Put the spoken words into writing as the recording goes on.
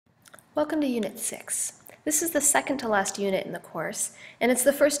Welcome to Unit 6. This is the second to last unit in the course, and it's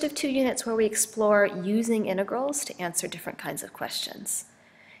the first of two units where we explore using integrals to answer different kinds of questions.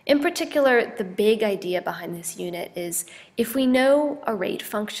 In particular, the big idea behind this unit is if we know a rate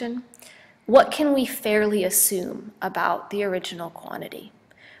function, what can we fairly assume about the original quantity?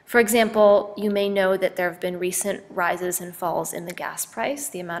 For example, you may know that there have been recent rises and falls in the gas price,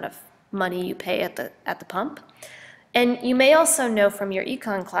 the amount of money you pay at the pump. And you may also know from your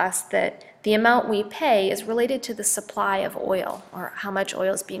econ class that the amount we pay is related to the supply of oil, or how much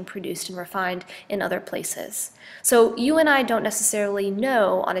oil is being produced and refined in other places. So you and I don't necessarily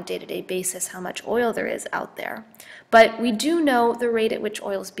know on a day-to-day basis how much oil there is out there, but we do know the rate at which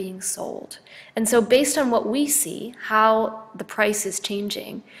oil is being sold. And so based on what we see, how the price is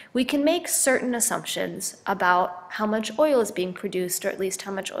changing, we can make certain assumptions about how much oil is being produced, or at least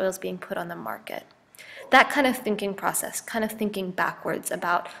how much oil is being put on the market. That kind of thinking process, kind of thinking backwards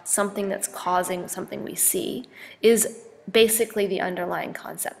about something that's causing something we see, is basically the underlying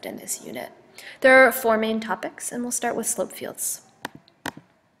concept in this unit. There are four main topics, and we'll start with slope fields.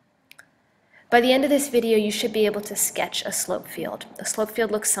 By the end of this video, you should be able to sketch a slope field. A slope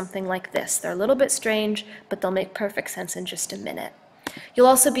field looks something like this. They're a little bit strange, but they'll make perfect sense in just a minute. You'll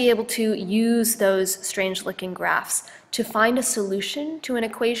also be able to use those strange-looking graphs to find a solution to an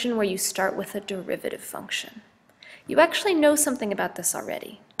equation where you start with a derivative function. You actually know something about this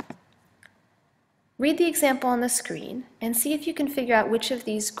already. Read the example on the screen and see if you can figure out which of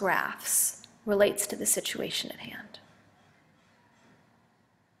these graphs relates to the situation at hand.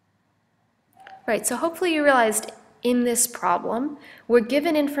 Right, so hopefully you realized in this problem, we're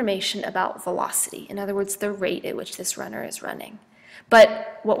given information about velocity, in other words, the rate at which this runner is running.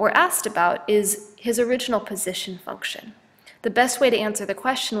 But what we're asked about is his original position function. The best way to answer the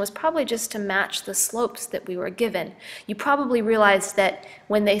question was probably just to match the slopes that we were given. You probably realized that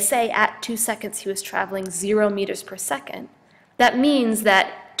when they say at 2 seconds he was traveling 0 meters per second, that means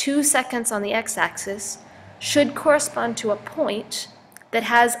that 2 seconds on the x-axis should correspond to a point that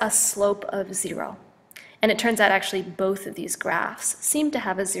has a slope of 0. And it turns out actually both of these graphs seem to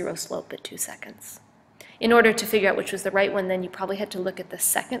have a 0 slope at 2 seconds. In order to figure out which was the right one, then you probably had to look at the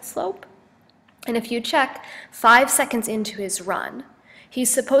second slope. And if you check 5 seconds into his run, he's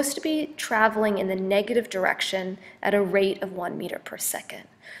supposed to be traveling in the negative direction at a rate of 1 meter per second.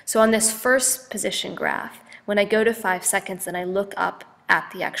 So on this first position graph, when I go to 5 seconds and I look up at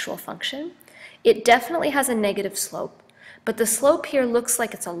the actual function, it definitely has a negative slope, but the slope here looks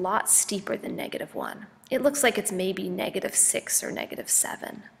like it's a lot steeper than -1. It looks like it's maybe -6 or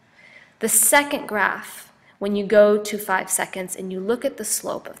 -7. The second graph, when you go to 5 seconds and you look at the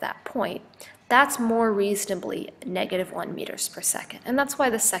slope of that point, that's more reasonably -1 meters per second. And that's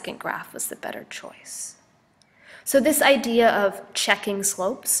why the second graph was the better choice. So this idea of checking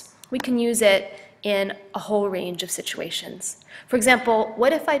slopes, we can use it in a whole range of situations. For example,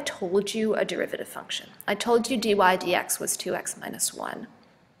 what if I told you a derivative function? I told you dy dx was 2x minus 1.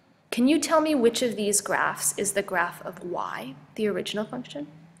 Can you tell me which of these graphs is the graph of y, the original function?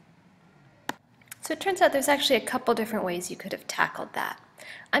 So it turns out there's actually a couple different ways you could have tackled that.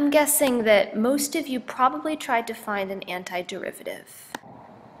 I'm guessing that most of you probably tried to find an antiderivative.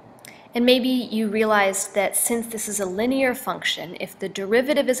 And maybe you realized that since this is a linear function, if the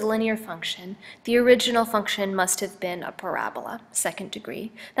derivative is a linear function, the original function must have been a parabola, second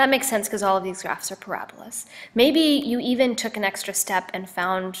degree. That makes sense because all of these graphs are parabolas. Maybe you even took an extra step and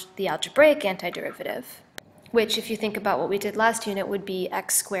found the algebraic antiderivative, which, if you think about what we did last unit, would be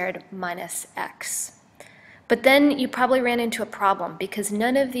x squared minus x. But then you probably ran into a problem because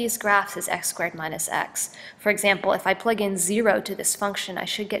none of these graphs is x squared minus x. For example, if I plug in 0 to this function, I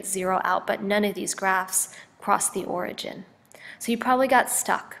should get 0 out, but none of these graphs cross the origin. So you probably got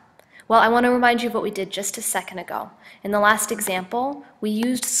stuck. Well, I want to remind you of what we did just a second ago. In the last example, we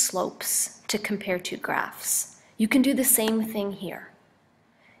used slopes to compare two graphs. You can do the same thing here.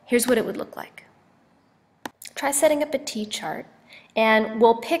 Here's what it would look like. Try setting up a t-chart, and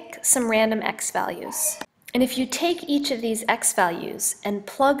we'll pick some random x values. And if you take each of these x values and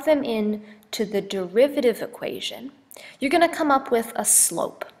plug them in to the derivative equation, you're going to come up with a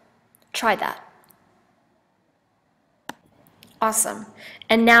slope. Try that. Awesome.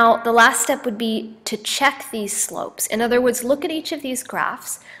 And now the last step would be to check these slopes. In other words, look at each of these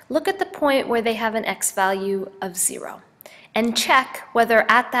graphs, look at the point where they have an x value of 0. And check whether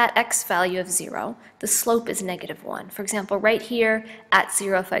at that x value of 0, the slope is -1. For example, right here at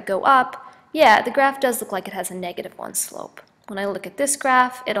 0, if I go up, yeah, the graph does look like it has a -1 slope. When I look at this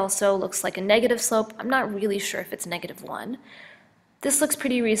graph, it also looks like a negative slope. I'm not really sure if it's -1. This looks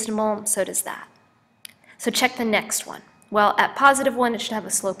pretty reasonable, so does that. So check the next one. Well, at +1, it should have a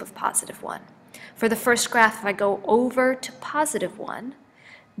slope of +1. For the first graph, if I go over to +1,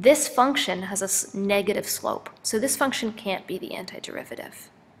 this function has a negative slope, so this function can't be the antiderivative.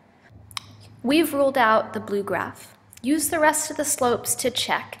 We've ruled out the blue graph. Use the rest of the slopes to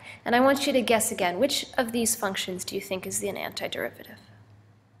check, and I want you to guess again, which of these functions do you think is an antiderivative?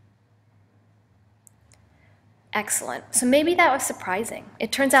 Excellent. So maybe that was surprising.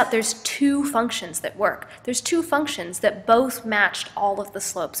 It turns out there's two functions that work. There's two functions that both matched all of the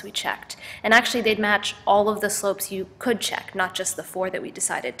slopes we checked. And actually, they'd match all of the slopes you could check, not just the 4 that we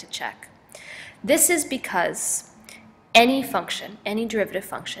decided to check. This is because any function, any derivative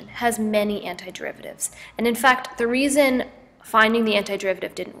function, has many antiderivatives. And in fact, the reason finding the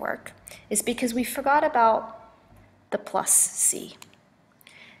antiderivative didn't work is because we forgot about the plus c.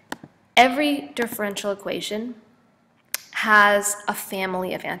 Every differential equation has a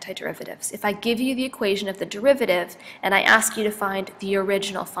family of antiderivatives. If I give you the equation of the derivative and I ask you to find the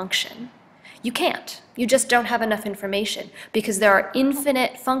original function, you can't. You just don't have enough information because there are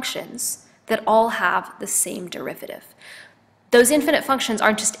infinite functions that all have the same derivative. Those infinite functions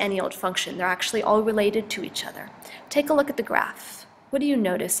aren't just any old function. They're actually all related to each other. Take a look at the graph. What do you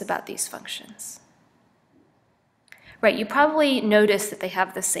notice about these functions? Right, you probably notice that they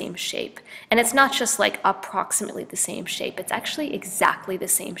have the same shape. And it's not just like approximately the same shape, it's actually exactly the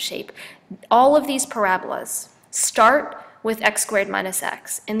same shape. All of these parabolas start with x squared minus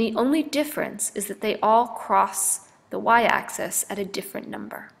x, and the only difference is that they all cross the y-axis at a different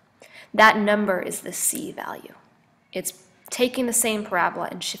number. That number is the c value. It's taking the same parabola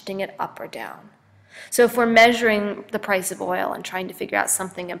and shifting it up or down. So if we're measuring the price of oil and trying to figure out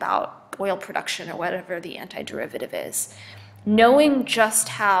something about oil production or whatever the antiderivative is, knowing just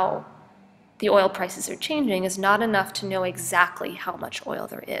how the oil prices are changing is not enough to know exactly how much oil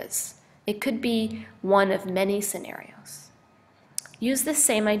there is. It could be one of many scenarios. Use this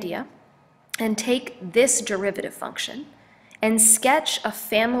same idea and take this derivative function and sketch a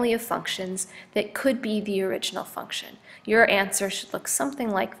family of functions that could be the original function. Your answer should look something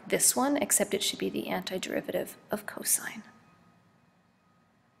like this one, except it should be the antiderivative of cosine.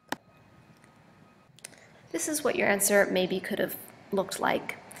 This is what your answer maybe could have looked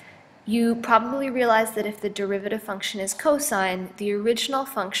like. You probably realize that if the derivative function is cosine, the original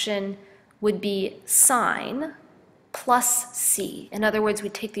function would be sine plus c. In other words, we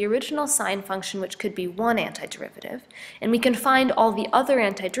take the original sine function, which could be one antiderivative, and we can find all the other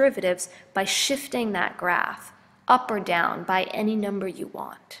antiderivatives by shifting that graph up or down by any number you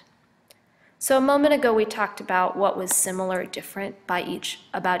want. So a moment ago we talked about what was similar or different about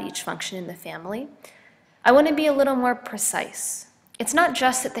each function in the family. I want to be a little more precise. It's not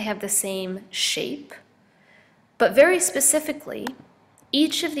just that they have the same shape, but very specifically,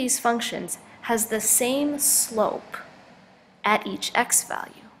 each of these functions has the same slope at each x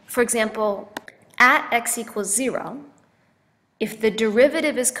value. For example, at x equals 0, if the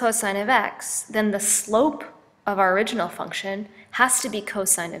derivative is cosine of x, then the slope of our original function has to be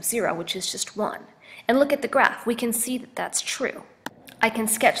cosine of 0, which is just 1. And look at the graph. We can see that that's true. I can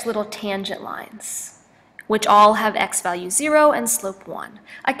sketch little tangent lines, which all have x value 0 and slope 1.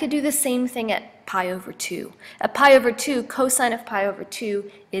 I could do the same thing at pi over 2. At pi over 2, cosine of pi over 2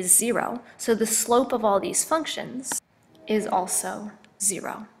 is 0, so the slope of all these functions is also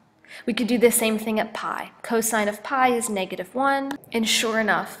 0. We could do the same thing at pi. Cosine of pi is -1, and sure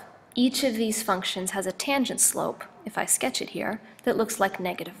enough, each of these functions has a tangent slope, if I sketch it here, that looks like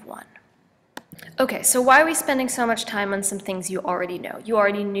 -1. Okay, so why are we spending so much time on some things you already know? You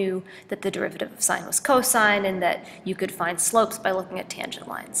already knew that the derivative of sine was cosine and that you could find slopes by looking at tangent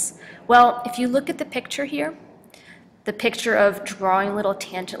lines. Well, if you look at the picture here, the picture of drawing little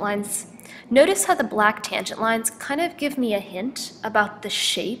tangent lines, notice how the black tangent lines kind of give me a hint about the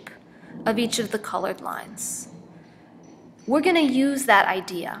shape of each of the colored lines. We're going to use that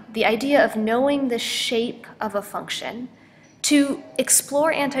idea, the idea of knowing the shape of a function, to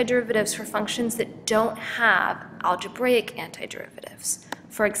explore antiderivatives for functions that don't have algebraic antiderivatives.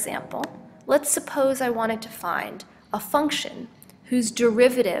 For example, let's suppose I wanted to find a function whose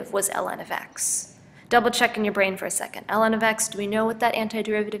derivative was ln of x. Double check in your brain for a second. ln of x, do we know what that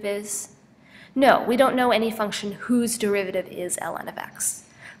antiderivative is? No, we don't know any function whose derivative is ln of x.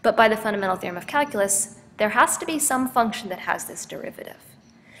 But by the fundamental theorem of calculus, there has to be some function that has this derivative.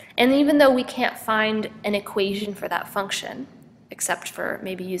 And even though we can't find an equation for that function, except for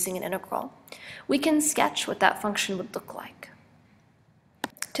maybe using an integral, we can sketch what that function would look like.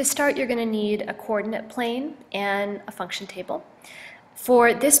 To start, you're going to need a coordinate plane and a function table.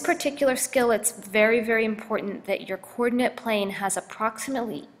 For this particular skill, it's very, very important that your coordinate plane has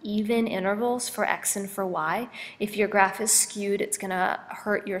approximately even intervals for x and for y. If your graph is skewed, it's going to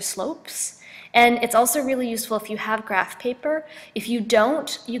hurt your slopes. And it's also really useful if you have graph paper. If you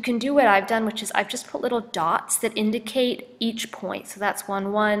don't, you can do what I've done, which is I've just put little dots that indicate each point. So that's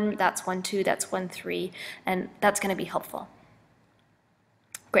 1, 1, that's 1, 2, that's 1, 3, and that's going to be helpful.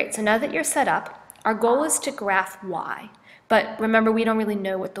 Great, so now that you're set up, our goal is to graph y. But remember, we don't really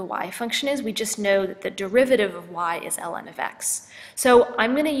know what the y function is. We just know that the derivative of y is ln of x. So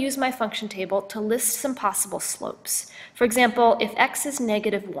I'm going to use my function table to list some possible slopes. For example, if x is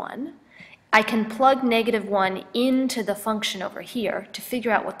 -1, I can plug -1 into the function over here to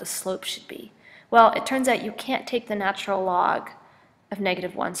figure out what the slope should be. Well, it turns out you can't take the natural log of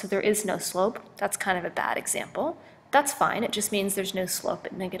 -1, so there is no slope. That's kind of a bad example. That's fine. It just means there's no slope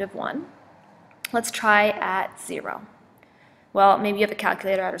at -1. Let's try at 0. Well, maybe you have a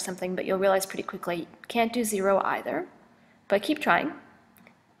calculator out or something, but you'll realize pretty quickly you can't do 0 either. But keep trying.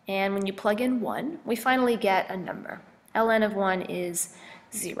 And when you plug in 1, we finally get a number. ln of 1 is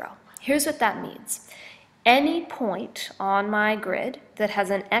 0. Here's what that means. Any point on my grid that has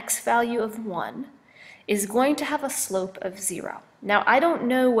an x value of 1 is going to have a slope of 0. Now, I don't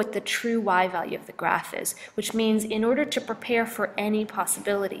know what the true y value of the graph is, which means in order to prepare for any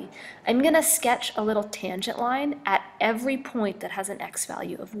possibility, I'm going to sketch a little tangent line at every point that has an x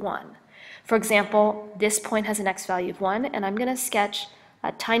value of 1. For example, this point has an x value of 1, and I'm going to sketch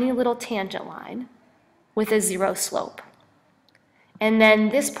a tiny little tangent line with a 0 slope. And then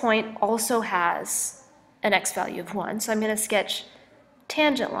this point also has an x value of 1, so I'm going to sketch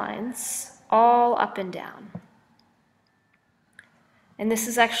tangent lines all up and down. And this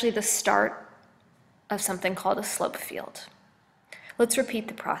is actually the start of something called a slope field. Let's repeat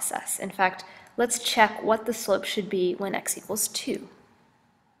the process. In fact, let's check what the slope should be when x equals 2.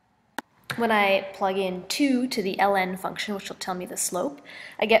 When I plug in 2 to the ln function, which will tell me the slope,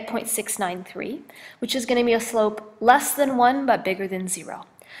 I get 0.693, which is going to be a slope less than 1 but bigger than 0.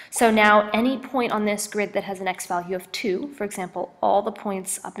 So now any point on this grid that has an x value of 2, for example, all the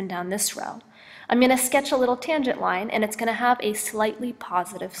points up and down this row, I'm going to sketch a little tangent line, and it's going to have a slightly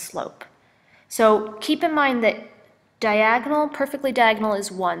positive slope. So keep in mind that diagonal, perfectly diagonal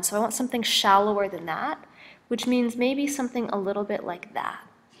is 1, so I want something shallower than that, which means maybe something a little bit like that.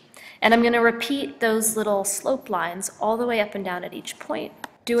 And I'm going to repeat those little slope lines all the way up and down at each point,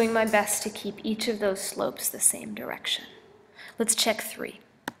 doing my best to keep each of those slopes the same direction. Let's check 3.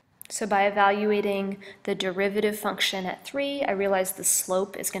 So by evaluating the derivative function at 3, I realize the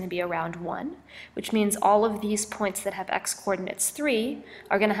slope is going to be around 1, which means all of these points that have x coordinates 3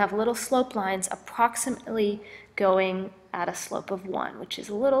 are going to have little slope lines approximately going at a slope of 1, which is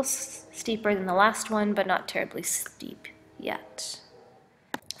a little steeper than the last one, but not terribly steep yet.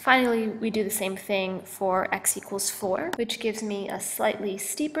 Finally, we do the same thing for x equals 4, which gives me a slightly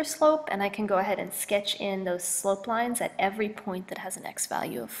steeper slope, and I can go ahead and sketch in those slope lines at every point that has an x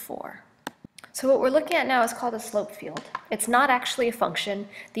value of 4. So what we're looking at now is called a slope field. It's not actually a function.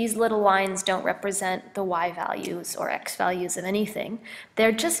 These little lines don't represent the y values or x values of anything.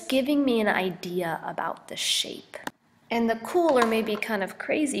 They're just giving me an idea about the shape. And the cool or maybe kind of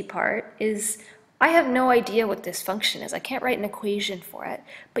crazy part is I have no idea what this function is. I can't write an equation for it,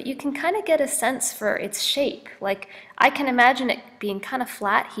 but you can kind of get a sense for its shape. Like, I can imagine it being kind of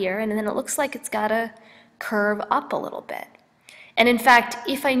flat here, and then it looks like it's got to curve up a little bit. And in fact,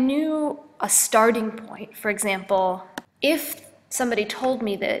 if I knew a starting point, for example, if somebody told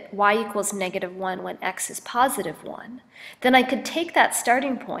me that y equals -1 when x is +1, then I could take that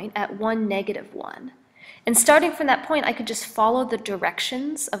starting point at 1, -1. And starting from that point, I could just follow the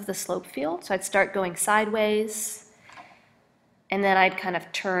directions of the slope field. So I'd start going sideways, and then I'd kind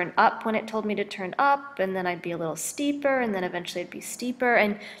of turn up when it told me to turn up, and then I'd be a little steeper, and then eventually it'd be steeper,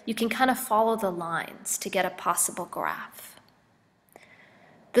 and you can kind of follow the lines to get a possible graph.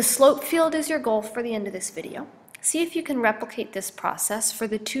 The slope field is your goal for the end of this video. See if you can replicate this process for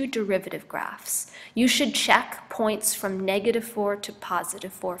the 2 derivative graphs. You should check points from -4 to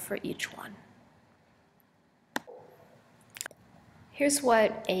 +4 for each one. Here's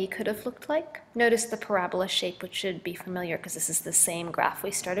what A could have looked like. Notice the parabola shape, which should be familiar because this is the same graph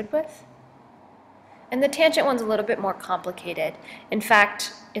we started with. And the tangent one's a little bit more complicated. In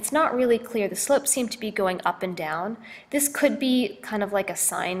fact, it's not really clear. The slopes seem to be going up and down. This could be kind of like a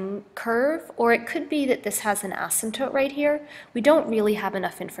sine curve, or it could be that this has an asymptote right here. We don't really have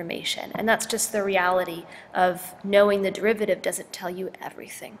enough information, and that's just the reality of knowing the derivative doesn't tell you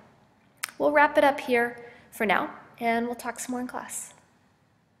everything. We'll wrap it up here for now, and we'll talk some more in class.